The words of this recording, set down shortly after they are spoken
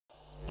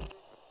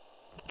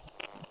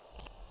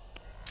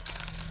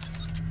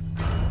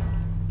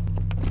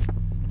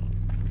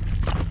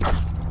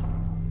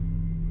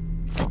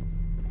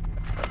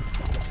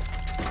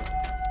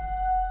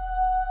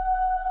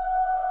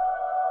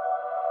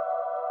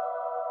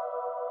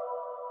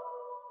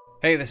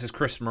Hey, this is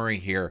Chris Murray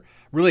here.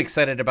 Really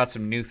excited about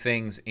some new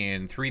things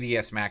in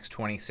 3ds Max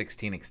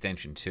 2016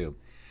 Extension 2.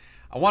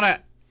 I want to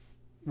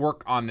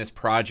work on this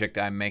project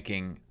I'm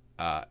making,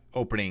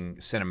 opening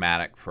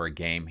cinematic for a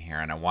game here,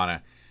 and I want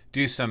to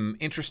do some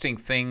interesting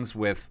things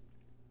with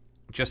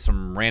just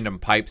some random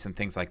pipes and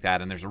things like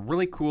that. And there's a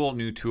really cool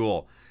new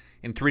tool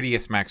in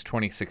 3ds Max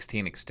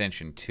 2016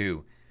 Extension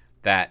 2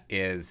 that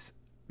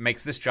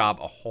makes this job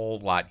a whole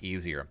lot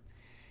easier.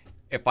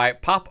 If I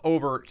pop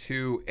over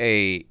to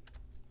a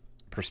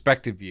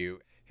perspective view,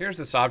 here's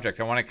this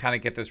object. I want to kind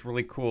of get this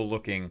really cool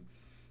looking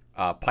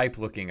pipe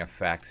looking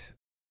effect,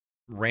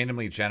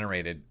 randomly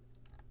generated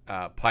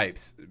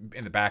pipes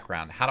in the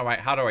background. How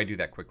do I do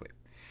that quickly?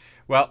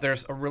 Well,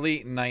 there's a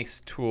really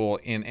nice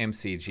tool in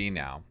MCG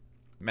now,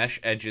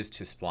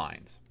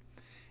 Mesh-to-Splines.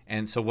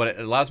 And so what it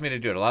allows me to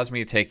do, it allows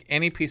me to take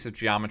any piece of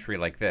geometry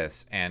like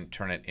this and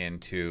turn it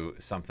into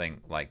something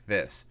like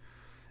this.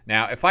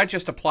 Now, if I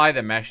just apply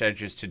the mesh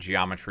edges to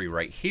geometry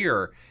right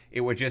here,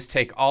 it would just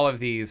take all of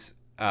these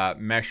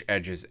mesh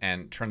edges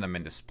and turn them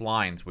into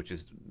splines, which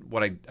is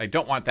what I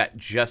don't want that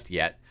just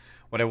yet.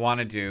 What I want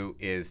to do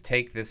is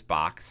take this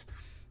box,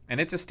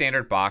 and it's a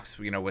standard box,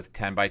 you know, with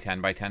 10 by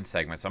 10 by 10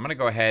 segments. I'm going to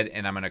go ahead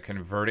and I'm going to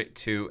convert it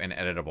to an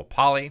editable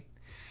poly.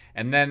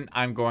 And then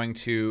I'm going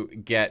to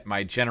get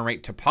my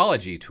generate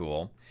topology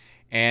tool.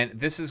 And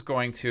this is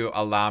going to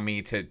allow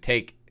me to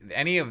take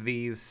any of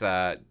these,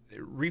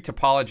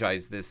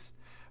 retopologize this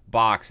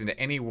box into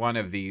any one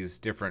of these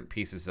different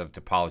pieces of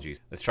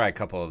topologies. Let's try a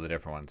couple of the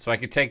different ones. So I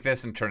could take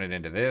this and turn it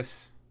into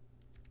this.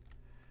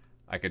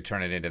 I could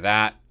turn it into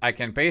that. I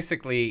can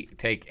basically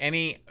take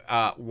any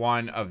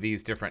one of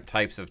these different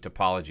types of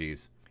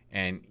topologies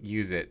and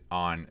use it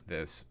on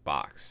this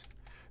box.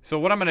 So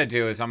what I'm going to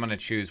do is I'm going to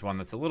choose one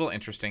that's a little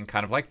interesting,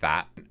 kind of like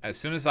that. As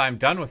soon as I'm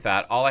done with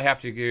that, all I have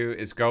to do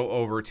is go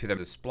over to the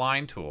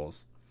spline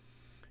tools.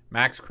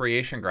 Max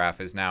Creation Graph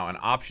is now an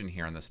option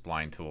here in the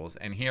spline tools,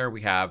 and here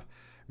we have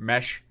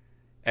mesh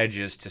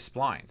edges to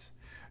splines.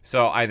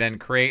 So I then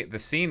create the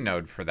scene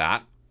node for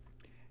that,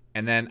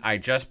 and then I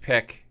just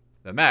pick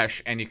the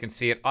mesh, and you can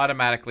see it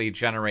automatically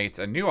generates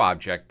a new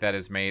object that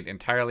is made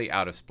entirely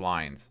out of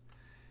splines.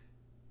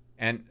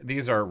 And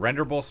these are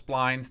renderable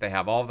splines. They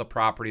have all the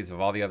properties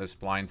of all the other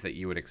splines that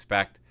you would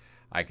expect.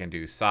 I can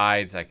do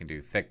sides, I can do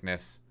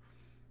thickness.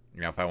 You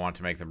know, if I want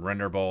to make them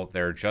renderable,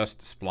 they're just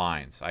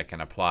splines. I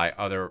can apply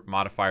other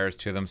modifiers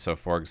to them. So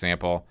for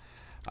example,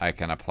 I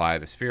can apply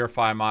the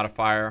spherify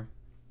modifier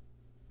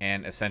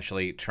and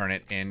essentially turn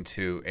it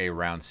into a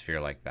round sphere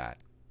like that.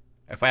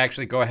 If I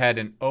actually go ahead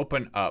and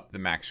open up the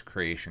Max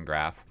Creation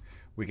Graph,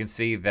 we can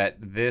see that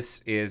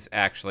this is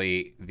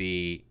actually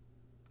the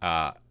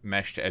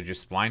mesh to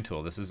edges spline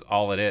tool. This is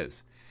all it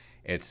is.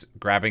 It's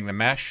grabbing the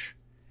mesh,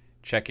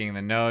 checking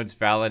the nodes,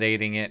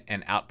 validating it,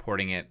 and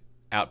outputting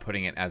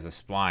it as a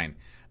spline.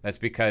 That's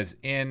because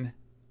in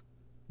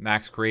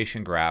Max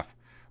Creation Graph,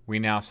 we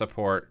now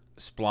support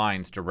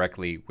splines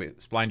directly with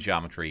spline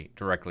geometry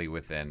directly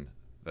within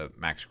the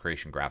Max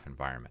Creation Graph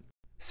environment.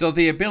 So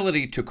the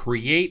ability to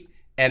create,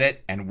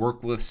 edit, and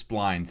work with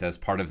splines as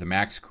part of the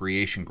Max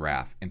Creation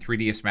Graph in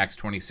 3ds Max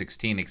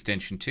 2016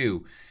 Extension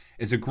 2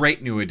 is a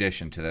great new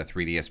addition to the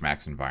 3ds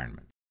Max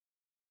environment.